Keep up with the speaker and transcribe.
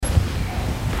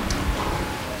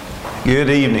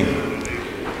Good evening.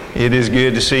 It is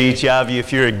good to see each of you.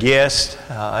 If you're a guest,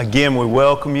 again, we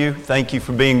welcome you. Thank you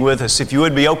for being with us. If you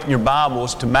would open your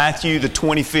Bibles to Matthew, the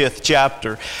 25th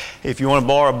chapter. If you want to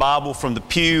borrow a Bible from the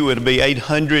pew, it'll be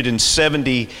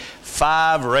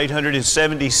 875 or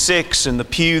 876 in the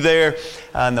pew there,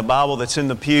 in the Bible that's in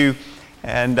the pew.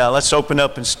 And let's open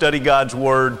up and study God's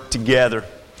Word together.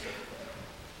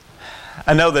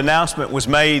 I know the announcement was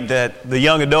made that the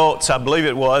young adults, I believe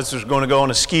it was going to go on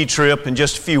a ski trip in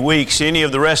just a few weeks. Any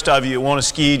of the rest of you that want to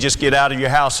ski, just get out of your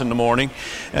house in the morning.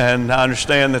 And I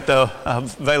understand that the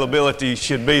availability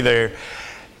should be there.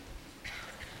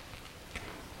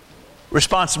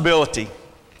 Responsibility.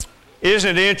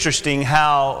 Isn't it interesting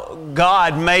how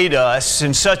God made us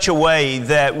in such a way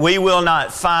that we will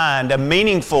not find a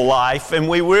meaningful life, and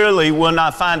we really will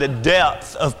not find a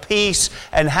depth of peace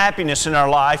and happiness in our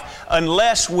life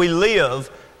unless we live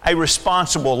a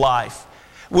responsible life.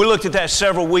 We looked at that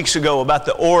several weeks ago about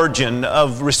the origin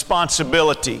of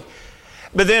responsibility.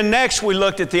 But then next we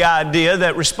looked at the idea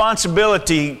that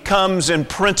responsibility comes in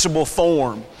principle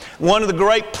form. One of the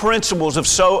great principles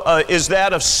is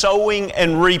that of sowing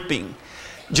and reaping.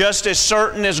 Just as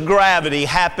certain as gravity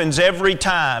happens every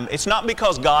time. It's not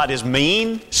because God is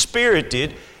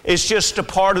mean-spirited. It's just a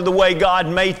part of the way God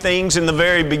made things in the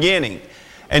very beginning.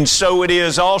 And so it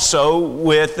is also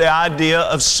with the idea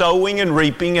of sowing and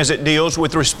reaping as it deals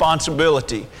with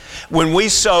responsibility. When we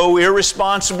sow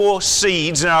irresponsible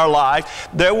seeds in our life,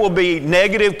 there will be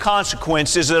negative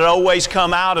consequences that always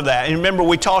come out of that. And remember,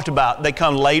 we talked about they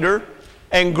come later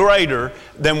and greater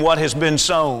than what has been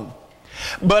sown.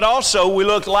 But also, we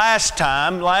looked last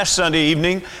Sunday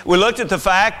evening, we looked at the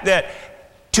fact that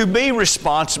to be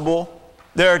responsible,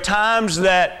 there are times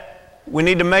that we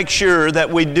need to make sure that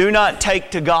we do not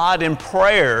take to God in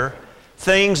prayer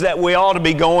things that we ought to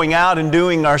be going out and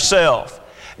doing ourselves.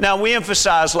 Now, we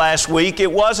emphasized last week,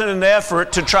 it wasn't an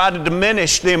effort to try to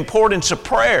diminish the importance of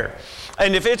prayer.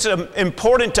 And if it's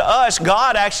important to us,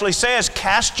 God actually says,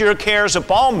 cast your cares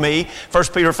upon me, 1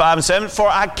 Peter 5:7, for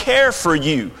I care for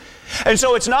you. And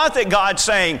so it's not that God's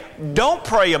saying, don't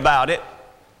pray about it,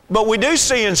 but we do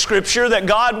see in Scripture that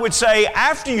God would say,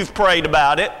 after you've prayed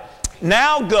about it,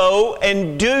 now go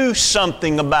and do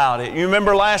something about it. You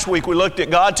remember last week we looked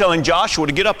at God telling Joshua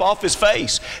to get up off his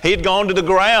face. He had gone to the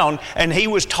ground and he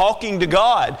was talking to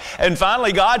God. And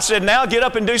finally God said, now get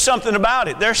up and do something about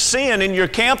it. There's sin in your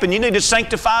camp and you need to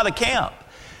sanctify the camp.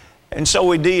 And so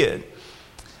we did.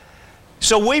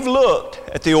 So we've looked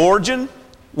at the origin,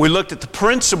 we looked at the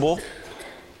principle,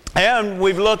 and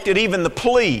we've looked at even the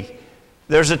plea.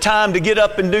 There's a time to get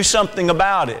up and do something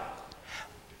about it.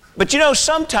 But you know,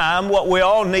 sometimes what we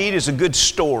all need is a good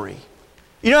story.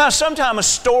 You know how sometimes a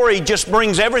story just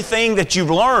brings everything that you've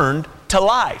learned to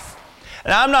life.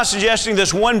 And I'm not suggesting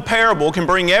this one parable can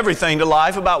bring everything to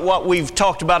life about what we've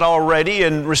talked about already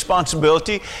in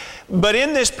responsibility. But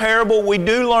in this parable, we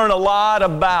do learn a lot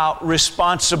about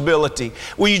responsibility.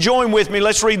 Will you join with me?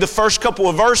 Let's read the first couple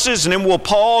of verses and then we'll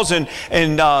pause and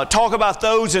talk about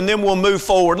those and then we'll move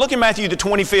forward. Look at Matthew, the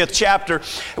 25th chapter.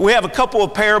 We have a couple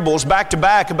of parables back to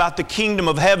back about the kingdom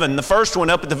of heaven. The first one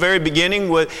up at the very beginning,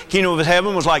 with kingdom of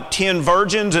heaven was like 10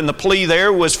 virgins, and the plea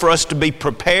there was for us to be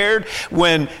prepared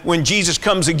when Jesus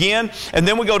comes again. And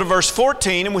then we go to verse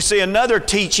 14 and we see another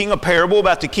teaching, a parable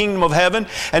about the kingdom of heaven.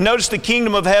 And notice the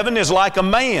kingdom of heaven is like a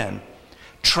man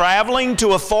traveling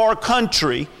to a far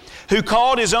country who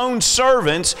called his own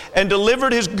servants and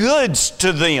delivered his goods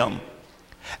to them.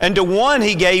 And to one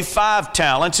he gave 5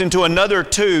 talents, and to another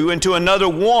 2, and to another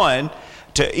 1,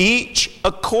 to each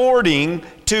according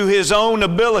to his own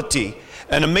ability.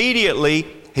 And immediately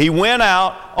he went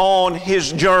out on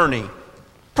his journey.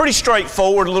 Pretty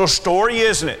straightforward little story,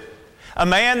 isn't it? A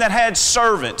man that had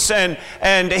servants and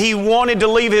he wanted to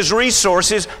leave his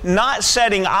resources not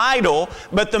sitting idle,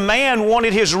 but the man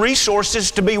wanted his resources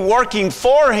to be working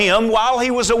for him while he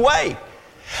was away.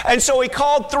 And so he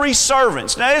called 3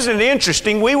 servants. Now, isn't it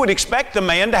interesting? We would expect the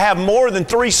man to have more than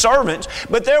 3 servants,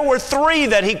 but there were 3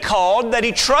 that he called that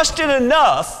he trusted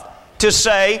enough to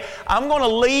say, I'm going to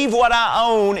leave what I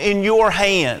own in your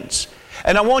hands.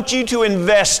 And I want you to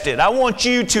invest it. I want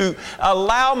you to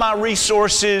allow my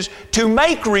resources to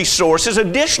make resources,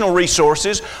 additional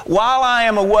resources, while I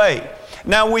am away.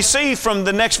 Now we see from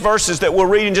the next verses that we'll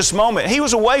read in just a moment, he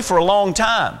was away for a long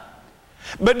time.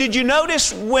 But did you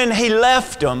notice when he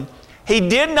left them, he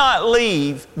did not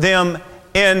leave them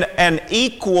in an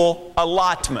equal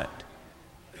allotment.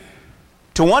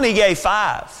 To one he gave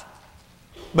 5.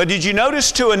 But did you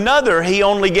notice to another he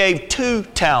only gave 2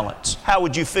 talents? How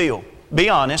would you feel? Be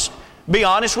honest. Be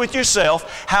honest with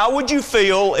yourself. How would you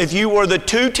feel if you were the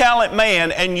 2-talent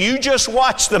man and you just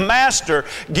watched the master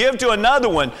give to another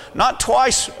one, not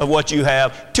twice of what you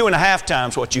have, 2.5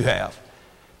 times what you have?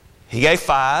 He gave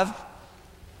 5.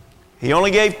 He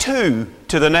only gave 2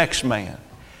 to the next man.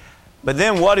 But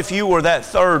then what if you were that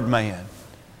 3rd man?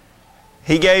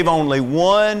 He gave only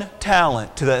 1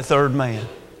 talent to that 3rd man.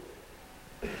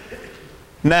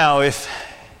 Now, if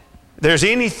there's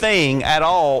anything at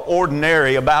all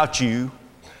ordinary about you,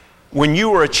 when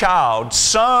you were a child,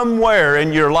 somewhere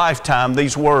in your lifetime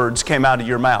these words came out of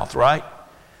your mouth, right?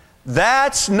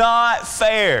 That's not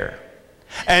fair.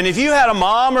 And if you had a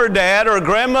mom or a dad or a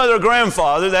grandmother or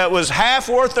grandfather that was half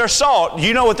worth their salt,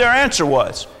 you know what their answer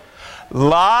was?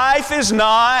 Life is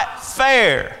not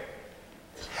fair.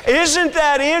 Isn't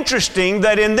that interesting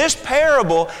that in this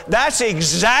parable, that's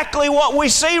exactly what we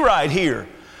see right here?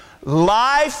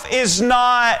 Life is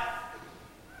not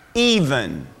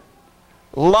even.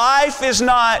 Life is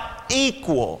not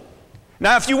equal.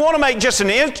 Now, if you want to make just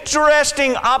an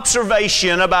interesting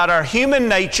observation about our human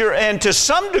nature and to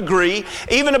some degree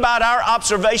even about our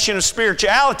observation of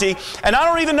spirituality, and I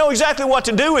don't even know exactly what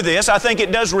to do with this. I think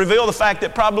it does reveal the fact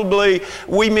that probably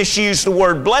we misuse the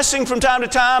word blessing from time to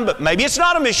time, but maybe it's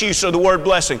not a misuse of the word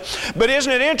blessing. But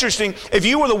isn't it interesting, if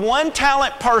you were the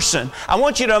 1-talent person, I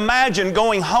want you to imagine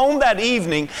going home that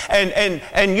evening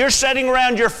and you're sitting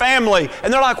around your family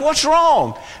and they're like, "What's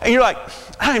wrong?" And you're like,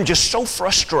 "I am just so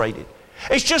frustrated.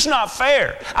 It's just not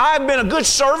fair. I've been a good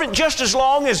servant just as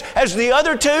long as the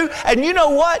other 2. And you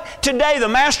know what? Today the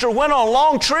master went on a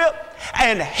long trip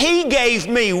and he gave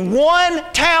me 1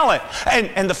 talent.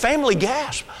 And the family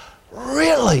gasped.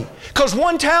 Really? Because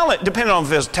 1 talent, depending on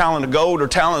if it's a talent of gold or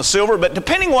talent of silver, but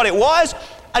depending what it was,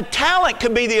 a talent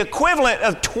could be the equivalent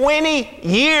of 20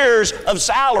 years of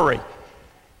salary.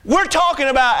 We're talking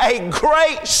about a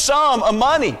great sum of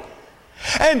money.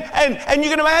 And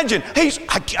you can imagine, I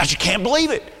just can't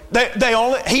believe it.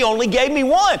 He only gave me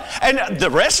 1. And the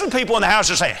rest of the people in the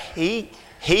house are saying,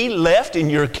 he left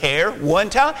in your care 1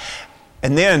 talent.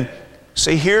 And then,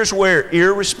 see, here's where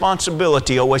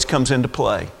irresponsibility always comes into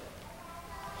play.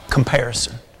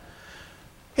 Comparison.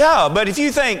 Yeah, but if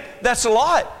you think that's a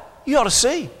lot, you ought to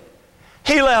see.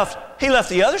 He left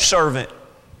the other servant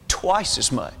twice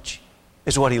as much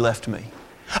as what he left me.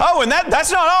 Oh, and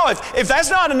that's not all. If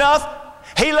that's not enough,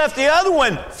 he left the other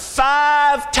one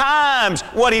 5 times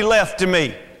what he left to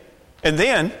me. And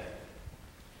then,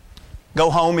 go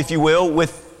home, if you will,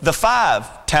 with the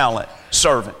 5-talent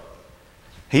servant.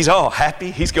 He's all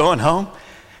happy. He's going home.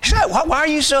 He said, "Why are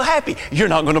you so happy?" You're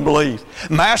not going to believe.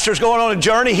 Master's going on a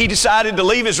journey. He decided to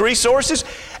leave his resources.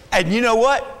 And you know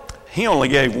what? He only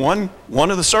gave one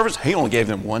of the servants, he only gave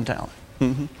them 1 talent.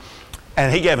 Mm-hmm.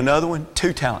 And he gave another one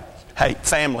 2 talents. Hey,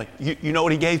 family, you know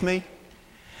what he gave me?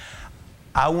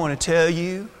 I want to tell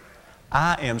you,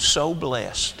 I am so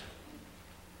blessed.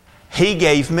 He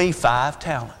gave me 5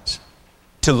 talents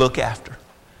to look after.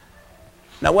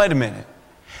 Now, wait a minute.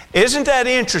 Isn't that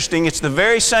interesting? It's the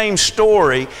very same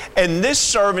story, and this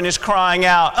servant is crying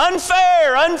out,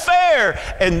 "Unfair, unfair!"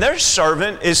 And their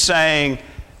servant is saying,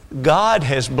 "God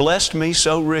has blessed me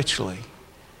so richly."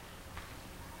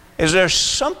 Is there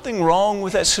something wrong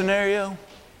with that scenario?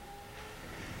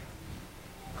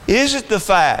 Is it the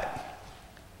fact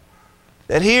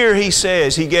that here he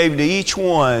says he gave to each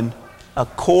one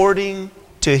according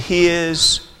to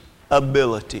his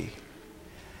ability?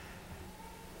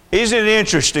 Isn't it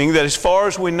interesting that as far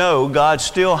as we know, God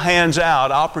still hands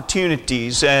out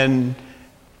opportunities and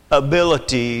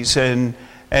abilities and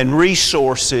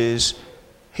resources.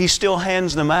 He still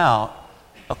hands them out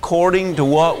according to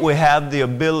what we have the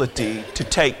ability to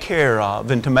take care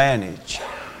of and to manage.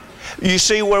 You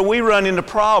see, where we run into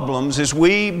problems is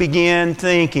we begin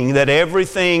thinking that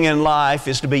everything in life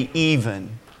is to be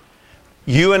even.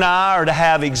 You and I are to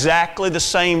have exactly the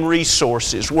same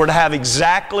resources. We're to have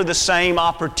exactly the same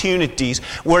opportunities.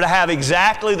 We're to have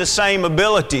exactly the same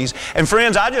abilities. And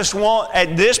friends, I just want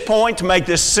at this point to make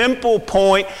this simple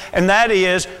point, and that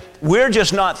is, we're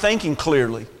just not thinking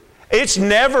clearly. It's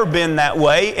never been that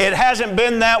way. It hasn't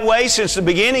been that way since the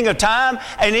beginning of time,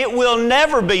 and it will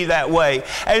never be that way.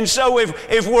 And so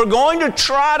if we're going to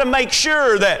try to make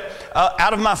sure that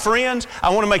out of my friends,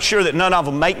 I want to make sure that none of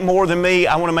them make more than me.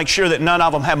 I want to make sure that none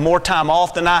of them have more time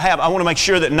off than I have. I want to make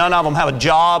sure that none of them have a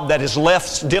job that is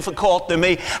less difficult than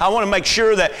me. I want to make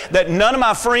sure that none of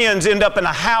my friends end up in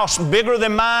a house bigger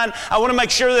than mine. I want to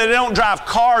make sure that they don't drive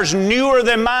cars newer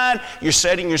than mine. You're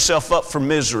setting yourself up for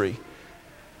misery.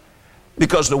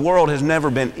 Because the world has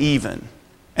never been even,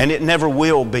 and it never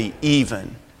will be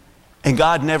even. And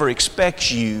God never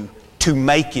expects you to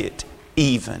make it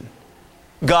even.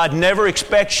 God never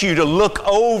expects you to look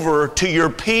over to your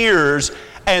peers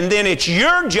and then it's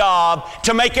your job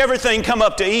to make everything come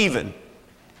up to even.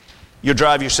 You'll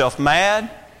drive yourself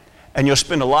mad and you'll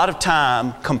spend a lot of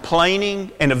time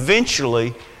complaining and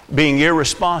eventually being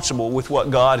irresponsible with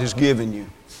what God has given you.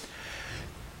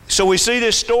 So we see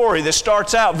this story that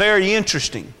starts out very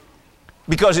interesting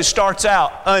because it starts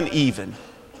out uneven.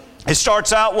 It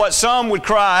starts out what some would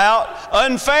cry out,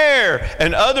 unfair,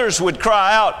 and others would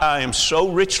cry out, I am so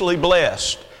richly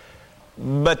blessed.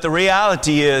 But the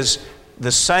reality is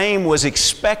the same was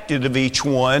expected of each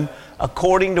one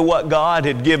according to what God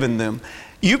had given them.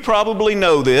 You probably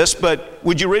know this, but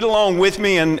would you read along with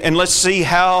me and let's see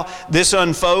how this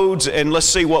unfolds and let's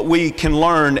see what we can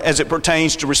learn as it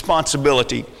pertains to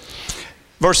responsibility.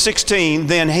 Verse 16,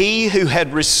 then he who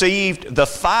had received the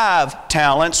 5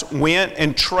 talents went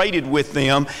and traded with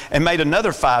them and made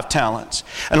another 5 talents.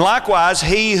 And likewise,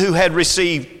 he who had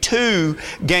received 2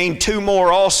 gained 2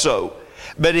 more also.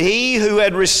 But he who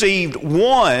had received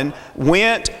 1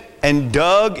 went and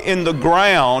dug in the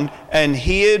ground and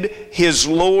hid his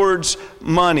Lord's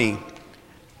money.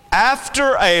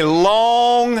 After a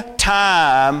long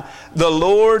time, the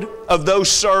Lord of those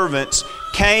servants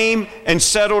came and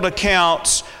settled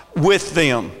accounts with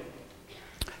them.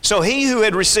 So he who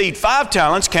had received 5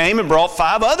 talents came and brought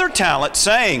 5 other talents,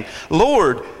 saying,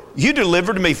 Lord, you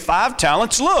delivered to me 5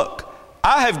 talents. Look,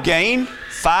 I have gained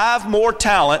 5 more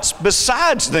talents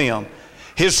besides them.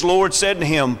 His Lord said to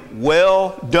him,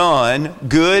 well done,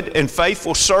 good and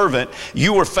faithful servant.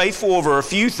 You were faithful over a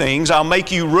few things. I'll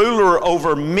make you ruler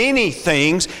over many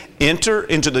things. Enter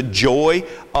into the joy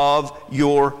of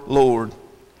your Lord.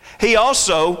 He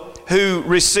also, who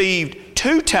received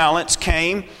 2 talents,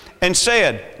 came and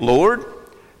said, Lord,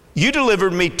 you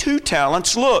delivered me 2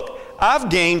 talents. Look, I've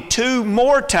gained 2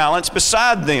 more talents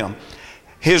beside them.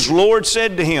 His Lord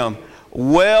said to him,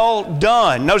 well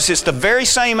done. Notice it's the very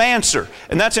same answer.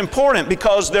 And that's important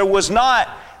because there was not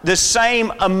the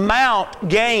same amount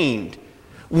gained.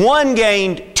 One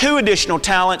gained 2 additional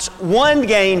talents. One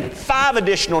gained 5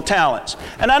 additional talents.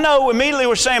 And I know immediately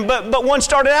we're saying, but one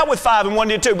started out with 5 and one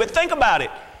did 2. But think about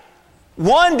it.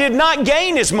 One did not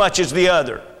gain as much as the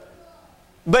other.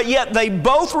 But yet they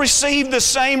both received the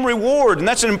same reward. And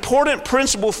that's an important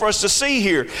principle for us to see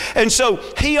here. And so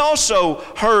he also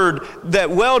heard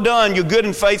that, well done, you good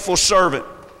and faithful servant.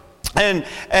 And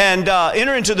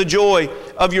enter into the joy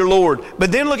of your Lord.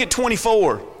 But then look at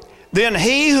 24. Then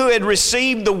he who had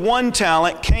received the 1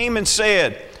 talent came and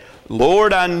said,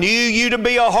 Lord, I knew you to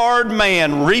be a hard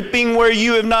man, reaping where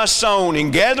you have not sown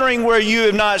and gathering where you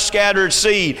have not scattered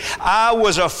seed. I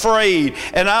was afraid,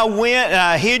 and I went and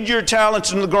I hid your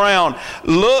talents in the ground.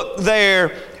 Look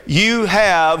there, you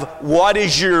have what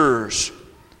is yours.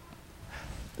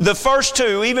 The first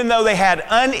 2, even though they had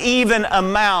uneven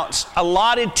amounts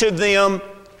allotted to them,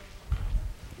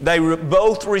 they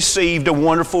both received a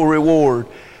wonderful reward.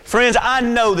 Friends, I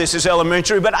know this is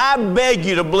elementary, but I beg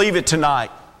you to believe it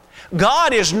tonight.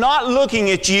 God is not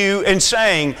looking at you and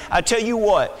saying, I tell you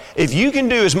what, if you can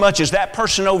do as much as that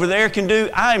person over there can do,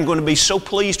 I am going to be so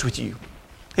pleased with you.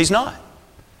 He's not.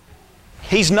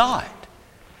 He's not.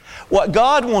 What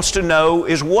God wants to know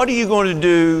is, what are you going to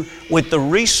do with the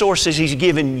resources He's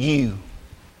given you?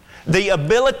 The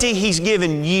ability He's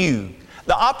given you.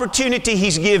 The opportunity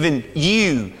He's given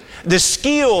you. The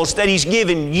skills that He's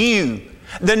given you.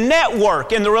 The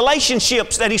network and the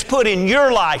relationships that He's put in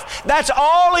your life. That's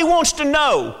all He wants to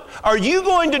know. Are you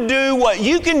going to do what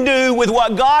you can do with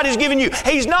what God has given you?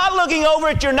 He's not looking over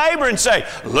at your neighbor and say,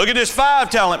 look at this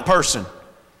 5-talent person,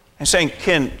 and saying,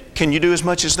 can you do as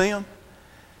much as them?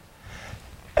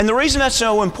 And the reason that's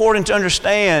so important to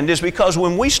understand is because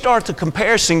when we start the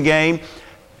comparison game,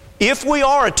 if we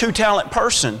are a 2-talent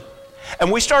person, and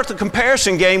we start the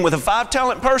comparison game with a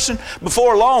 5-talent person,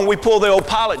 before long we pull the old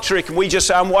Pilate trick and we just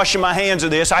say, I'm washing my hands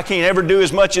of this. I can't ever do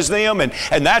as much as them. And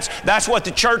that's what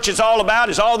the church is all about,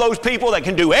 is all those people that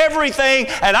can do everything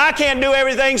and I can't do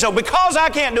everything. So because I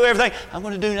can't do everything, I'm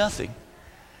going to do nothing.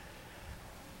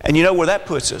 And you know where that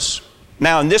puts us?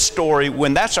 Now in this story,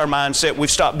 when that's our mindset,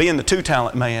 we've stopped being the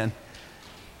 2-talent man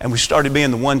and we started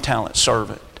being the 1-talent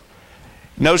servant.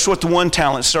 Notice what the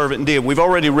 1-talent servant did. We've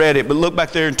already read it, but look back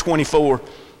there in 24.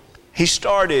 He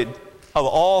started, of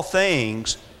all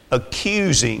things,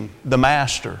 accusing the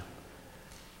master.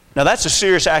 Now that's a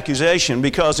serious accusation,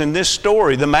 because in this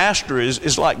story, the master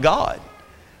is like God.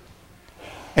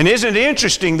 And isn't it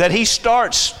interesting that he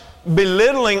starts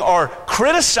belittling or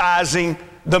criticizing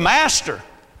the master?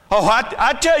 Oh,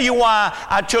 I tell you why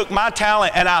I took my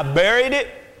talent and I buried it.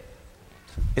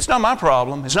 It's not my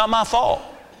problem. It's not my fault.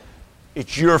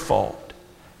 It's your fault.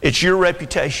 It's your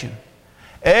reputation.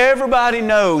 Everybody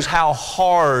knows how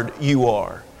hard you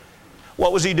are.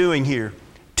 What was he doing here?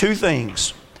 Two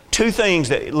things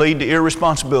that lead to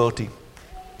irresponsibility.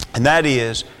 And that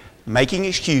is making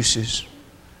excuses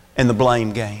and the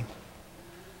blame game.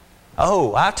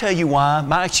 Oh, I'll tell you why.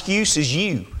 My excuse is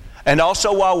you. And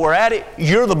also while we're at it,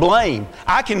 you're the blame.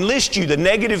 I can list you the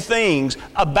negative things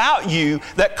about you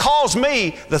that cause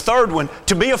me, the third one,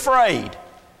 to be afraid.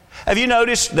 Have you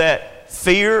noticed that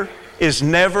fear is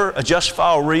never a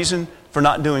justifiable reason for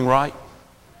not doing right?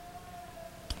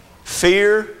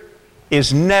 Fear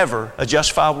is never a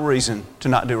justifiable reason to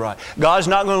not do right. God's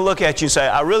not going to look at you and say,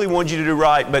 I really wanted you to do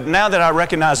right, but now that I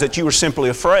recognize that you were simply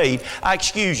afraid, I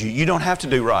excuse you. You don't have to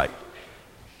do right.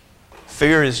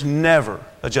 Fear is never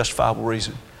a justifiable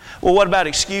reason. Well, what about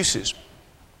excuses?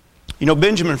 You know,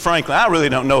 Benjamin Franklin, I really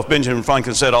don't know if Benjamin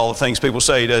Franklin said all the things people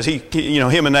say he does.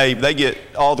 Him and Abe, they get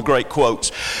all the great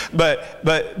quotes. But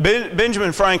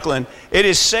Benjamin Franklin, it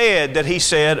is said that he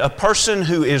said, a person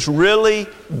who is really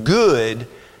good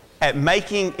at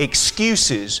making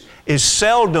excuses is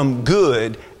seldom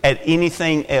good at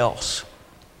anything else.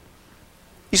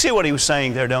 You see what he was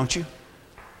saying there, don't you?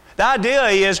 The idea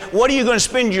is, what are you going to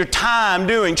spend your time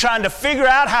doing? Trying to figure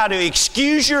out how to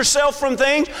excuse yourself from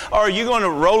things? Or are you going to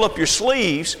roll up your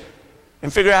sleeves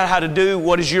and figure out how to do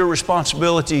what is your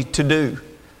responsibility to do?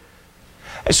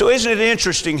 And so isn't it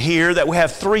interesting here that we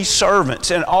have 3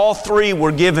 servants, and all 3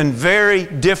 were given very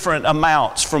different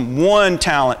amounts, from 1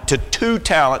 talent to 2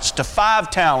 talents to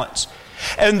 5 talents.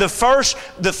 And the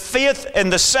 5th,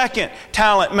 and the 2nd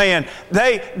talent man,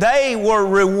 they were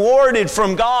rewarded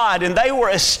from God, and they were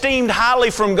esteemed highly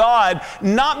from God,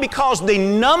 not because the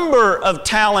number of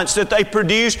talents that they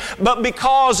produced, but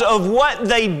because of what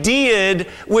they did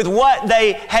with what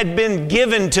they had been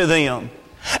given to them.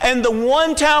 And the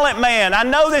 1 talent man, I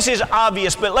know this is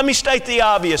obvious, but let me state the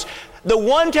obvious. The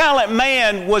 1 talent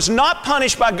man was not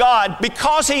punished by God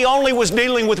because he only was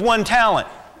dealing with 1 talent.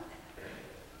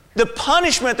 The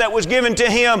punishment that was given to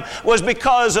him was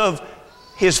because of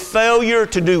his failure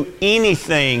to do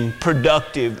anything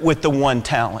productive with the 1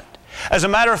 talent. As a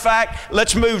matter of fact,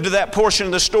 let's move to that portion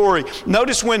of the story.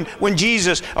 Notice when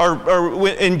Jesus,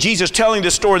 in Jesus telling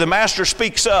this story, the master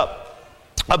speaks up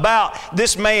about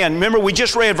this man. Remember, we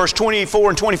just read verse 24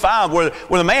 and 25 where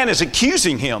the man is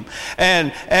accusing him.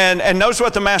 And notice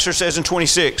what the master says in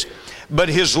 26. But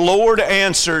his Lord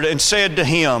answered and said to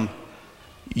him,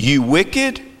 you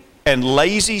wicked and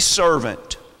lazy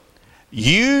servant,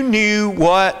 you knew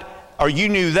that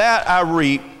I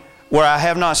reap where I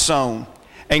have not sown,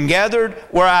 and gathered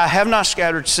where I have not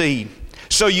scattered seed.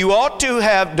 So you ought to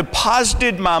have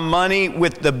deposited my money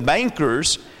with the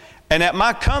bankers, and at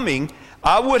my coming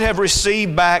I would have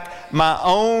received back my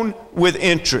own with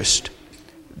interest.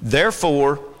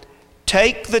 Therefore,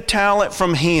 take the talent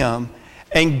from him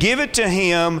and give it to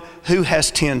him who has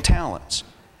 10 talents.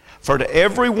 For to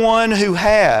everyone who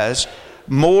has,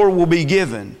 more will be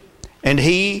given, and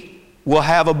he will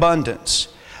have abundance.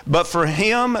 But for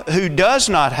him who does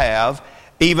not have,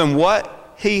 even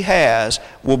what he has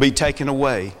will be taken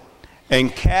away.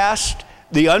 And cast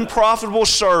the unprofitable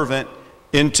servant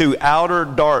into outer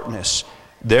darkness.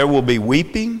 There will be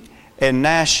weeping and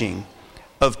gnashing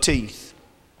of teeth.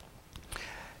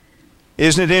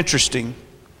 Isn't it interesting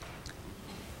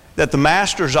that the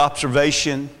master's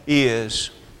observation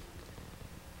is,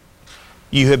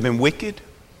 you have been wicked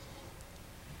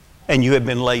and you have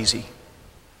been lazy.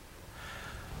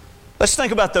 Let's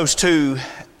think about those two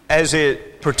as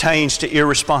it pertains to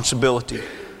irresponsibility.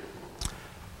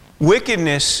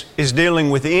 Wickedness is dealing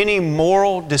with any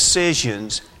moral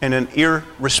decisions in an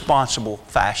irresponsible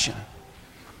fashion.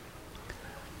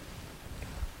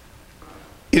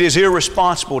 It is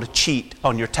irresponsible to cheat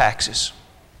on your taxes.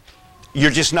 You're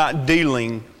just not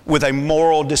dealing with a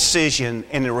moral decision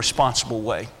in a responsible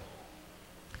way.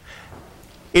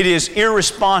 It is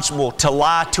irresponsible to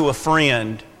lie to a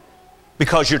friend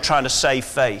because you're trying to save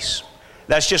face.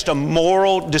 That's just a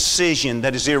moral decision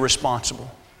that is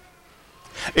irresponsible.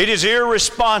 It is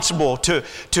irresponsible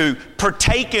to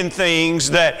partake in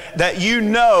things that you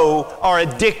know are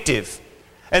addictive.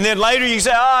 And then later you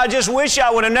say, I just wish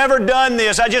I would have never done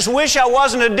this. I just wish I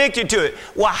wasn't addicted to it.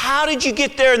 Well, how did you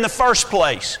get there in the first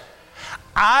place?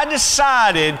 I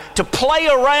decided to play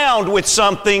around with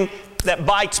something that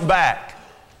bites back.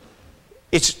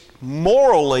 It's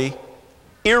morally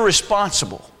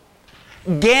irresponsible.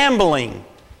 Gambling,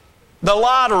 the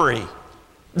lottery,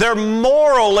 they're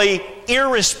morally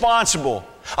irresponsible.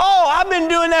 Oh, I've been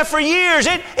doing that for years.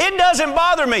 It doesn't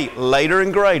bother me. Later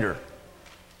and greater,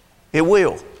 it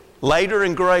will. Later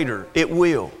and greater, it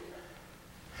will.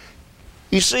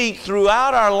 You see,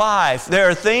 throughout our life, there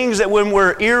are things that when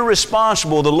we're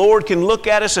irresponsible, the Lord can look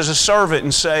at us as a servant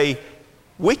and say,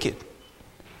 wicked.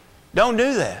 Don't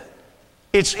do that.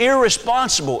 It's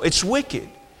irresponsible. It's wicked.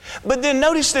 But then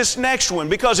notice this next one,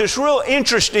 because it's real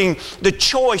interesting, the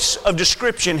choice of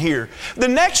description here. The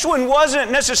next one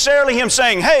wasn't necessarily him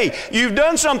saying, hey, you've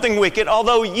done something wicked,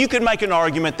 although you could make an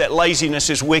argument that laziness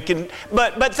is wicked.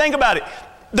 But think about it.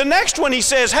 The next one he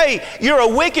says, hey, you're a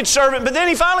wicked servant, but then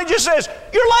he finally just says,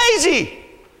 you're lazy.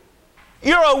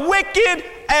 You're a wicked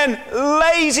and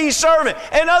lazy servant.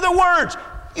 In other words,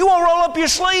 you won't roll up your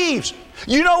sleeves.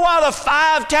 You know why the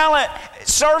 5-talent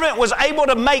servant was able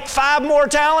to make 5 more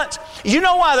talents? You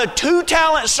know why the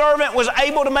 2-talent servant was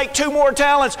able to make 2 more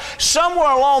talents?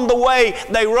 Somewhere along the way,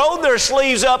 they rolled their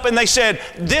sleeves up and they said,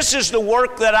 this is the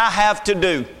work that I have to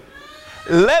do.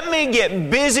 Let me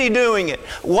get busy doing it.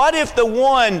 What if the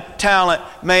 1-talent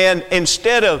man,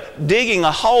 instead of digging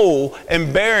a hole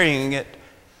and burying it,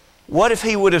 what if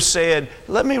he would have said,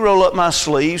 let me roll up my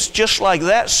sleeves just like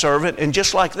that servant and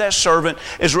just like that servant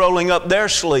is rolling up their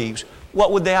sleeves?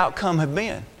 What would the outcome have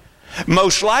been?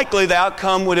 Most likely the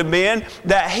outcome would have been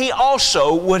that he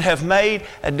also would have made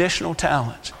additional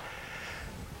talents.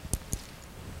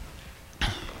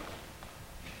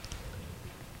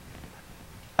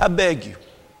 I beg you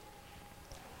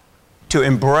to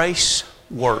embrace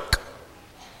work.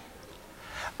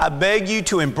 I beg you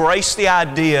to embrace the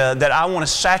idea that I want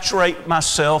to saturate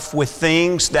myself with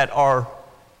things that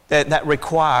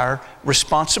require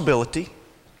responsibility,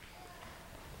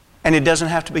 and it doesn't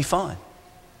have to be fun.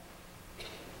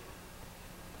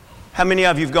 How many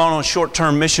of you have gone on a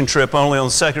short-term mission trip only on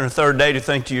the 2nd or 3rd day to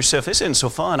think to yourself, this isn't so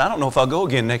fun, I don't know if I'll go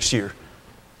again next year?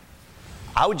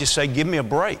 I would just say, give me a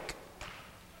break.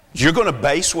 You're going to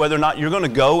base whether or not you're going to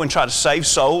go and try to save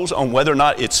souls on whether or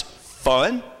not it's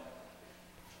fun?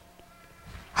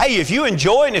 Hey, if you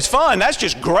enjoy it and it's fun, that's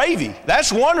just gravy.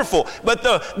 That's wonderful. But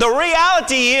the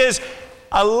reality is,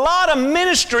 a lot of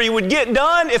ministry would get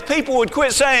done if people would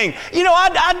quit saying, you know,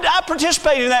 I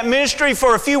participated in that ministry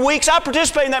for a few weeks, I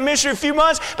participated in that ministry for a few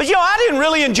months, but you know, I didn't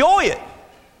really enjoy it.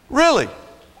 Really?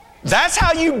 That's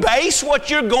how you base what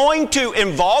you're going to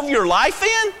involve your life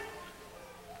in?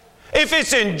 If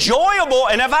it's enjoyable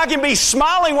and if I can be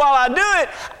smiling while I do it,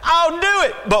 I'll do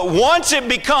it. But once it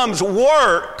becomes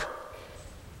work,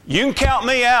 you can count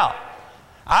me out.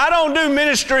 I don't do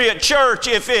ministry at church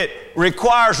if it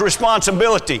requires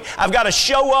responsibility. I've got to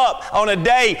show up on a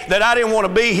day that I didn't want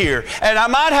to be here. And I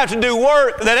might have to do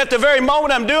work that at the very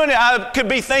moment I'm doing it, I could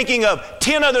be thinking of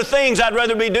 10 other things I'd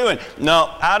rather be doing.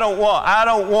 No, I don't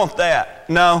want that.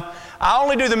 No, I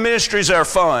only do the ministries that are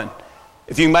fun.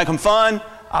 If you can make them fun,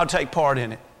 I'll take part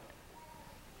in it.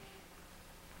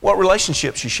 What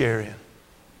relationships you share in?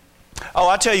 Oh,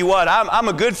 I tell you what, I'm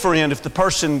a good friend if the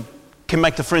person can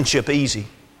make the friendship easy.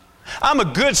 I'm a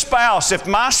good spouse if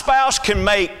my spouse can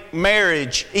make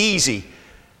marriage easy.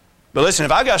 But listen,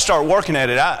 if I got to start working at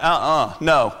it,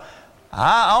 no.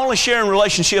 I only share in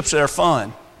relationships that are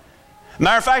fun.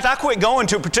 Matter of fact, I quit going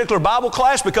to a particular Bible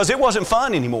class because it wasn't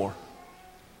fun anymore.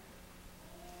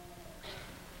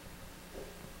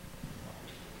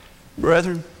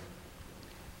 Brethren,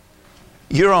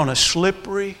 you're on a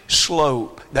slippery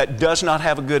slope that does not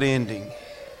have a good ending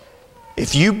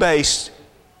if you base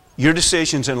your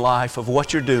decisions in life of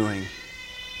what you're doing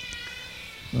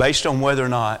based on whether or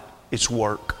not it's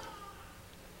work.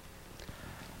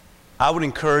 I would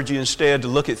encourage you instead to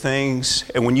look at things,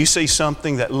 and when you see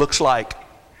something that looks like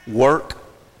work,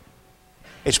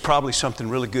 it's probably something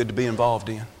really good to be involved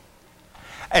in.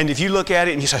 And if you look at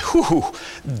it and you say, whew,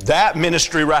 that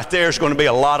ministry right there is going to be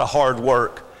a lot of hard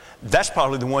work, that's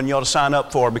probably the one you ought to sign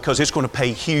up for because it's going to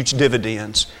pay huge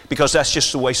dividends, because that's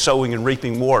just the way sowing and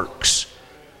reaping works.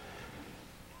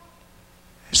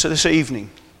 So this evening,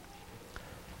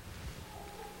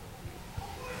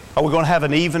 are we going to have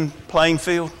an even playing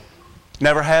field?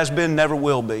 Never has been, never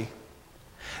will be.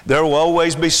 There will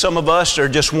always be some of us that are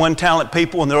just 1-talent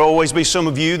people, and there will always be some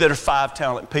of you that are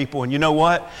 5-talent people. And you know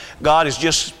what? God is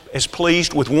just as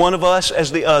pleased with one of us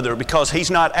as the other, because He's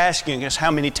not asking us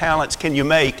how many talents can you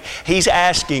make. He's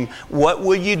asking, what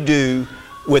will you do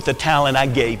with the talent I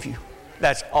gave you?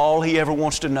 That's all He ever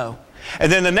wants to know.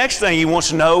 And then the next thing He wants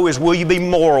to know is, will you be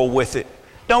moral with it?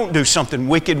 Don't do something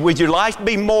wicked with your life.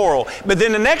 Be moral. But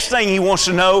then the next thing He wants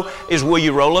to know is, will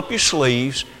you roll up your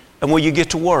sleeves and will you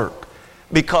get to work?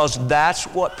 Because that's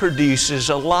what produces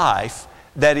a life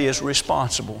that is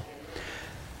responsible.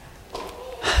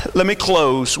 Let me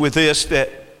close with this, that,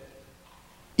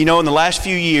 you know, in the last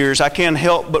few years, I can't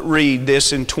help but read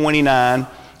this in 29,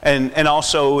 and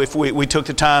also if we took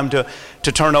the time to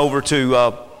turn over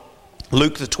to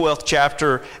Luke, the 12th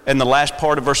chapter, and the last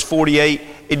part of verse 48,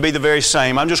 it'd be the very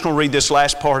same. I'm just going to read this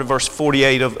last part of verse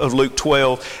 48 of Luke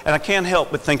 12, and I can't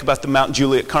help but think about the Mount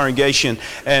Juliet congregation.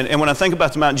 And when I think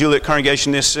about the Mount Juliet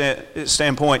congregation, this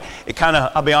standpoint, it kind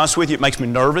of, I'll be honest with you, it makes me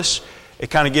nervous. It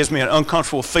kind of gives me an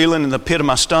uncomfortable feeling in the pit of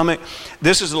my stomach.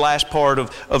 This is the last part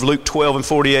of Luke 12 and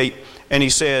 48, and he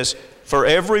says, "For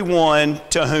everyone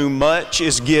to whom much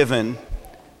is given,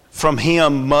 from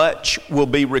him much will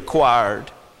be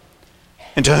required.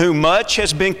 And to whom much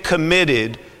has been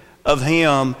committed, of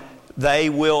him they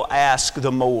will ask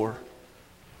the more."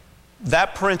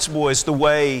 That principle is the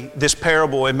way this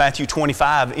parable in Matthew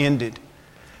 25 ended.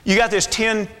 You got this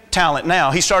 10 talent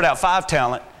now. He started out 5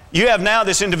 talent. You have now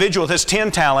this individual with this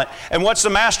 10 talent. And what's the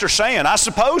master saying? I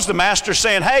suppose the master's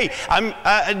saying, hey,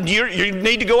 you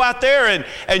need to go out there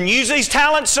and use these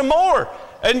talents some more.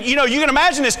 And you can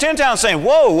imagine this 10 talent saying,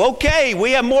 whoa, okay,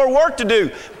 we have more work to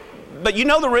do. But you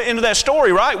know the end of that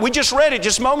story, right? We just read it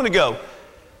just a moment ago.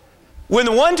 When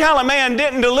the 1 talent man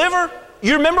didn't deliver,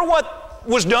 you remember what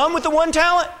was done with the 1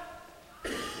 talent?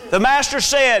 The master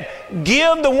said,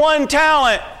 give the 1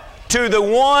 talent to the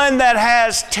one that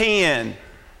has 10.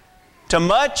 To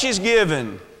much is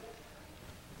given,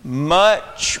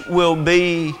 much will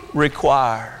be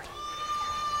required.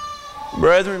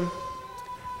 Brethren,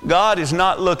 God is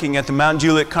not looking at the Mount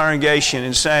Juliet congregation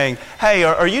and saying, hey,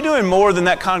 are you doing more than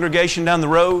that congregation down the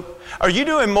road? Are you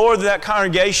doing more than that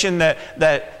congregation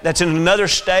that's in another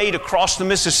state across the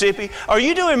Mississippi? Are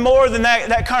you doing more than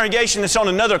that congregation that's on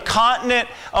another continent,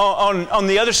 on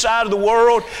the other side of the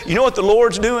world? You know what the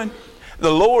Lord's doing?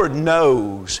 The Lord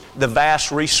knows the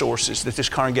vast resources that this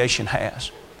congregation has.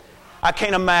 I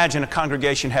can't imagine a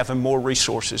congregation having more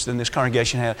resources than this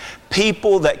congregation has.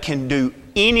 People that can do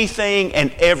anything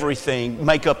and everything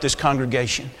make up this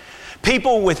congregation.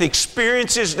 People with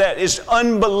experiences that is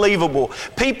unbelievable.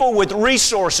 People with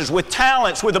resources, with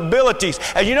talents, with abilities.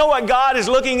 And you know what God is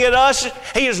looking at us?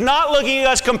 He is not looking at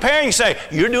us comparing, saying,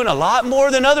 you're doing a lot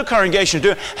more than other congregations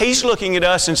do. He's looking at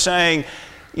us and saying,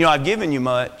 I've given you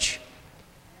much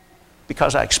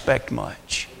because I expect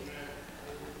much.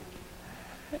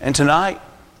 And tonight,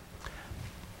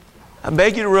 I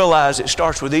beg you to realize it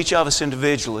starts with each of us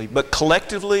individually, but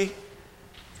collectively,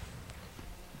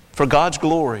 for God's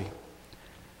glory,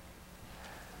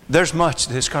 there's much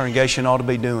this congregation ought to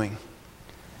be doing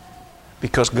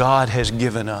because God has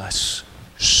given us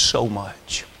so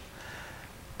much.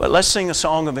 But let's sing a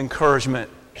song of encouragement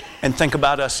and think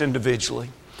about us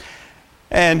individually.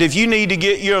 And if you need to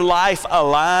get your life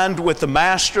aligned with the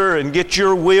Master and get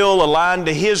your will aligned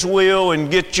to His will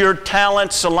and get your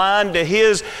talents aligned to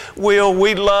His will,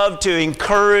 we'd love to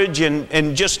encourage and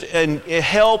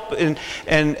help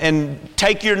and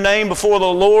take your name before the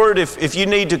Lord. If you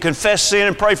need to confess sin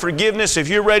and pray forgiveness, if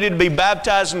you're ready to be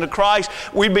baptized into Christ,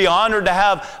 we'd be honored to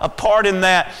have a part in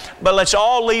that. But let's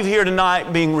all leave here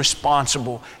tonight being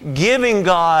responsible, giving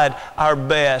God our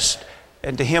best,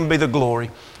 and to Him be the glory.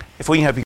 If we can have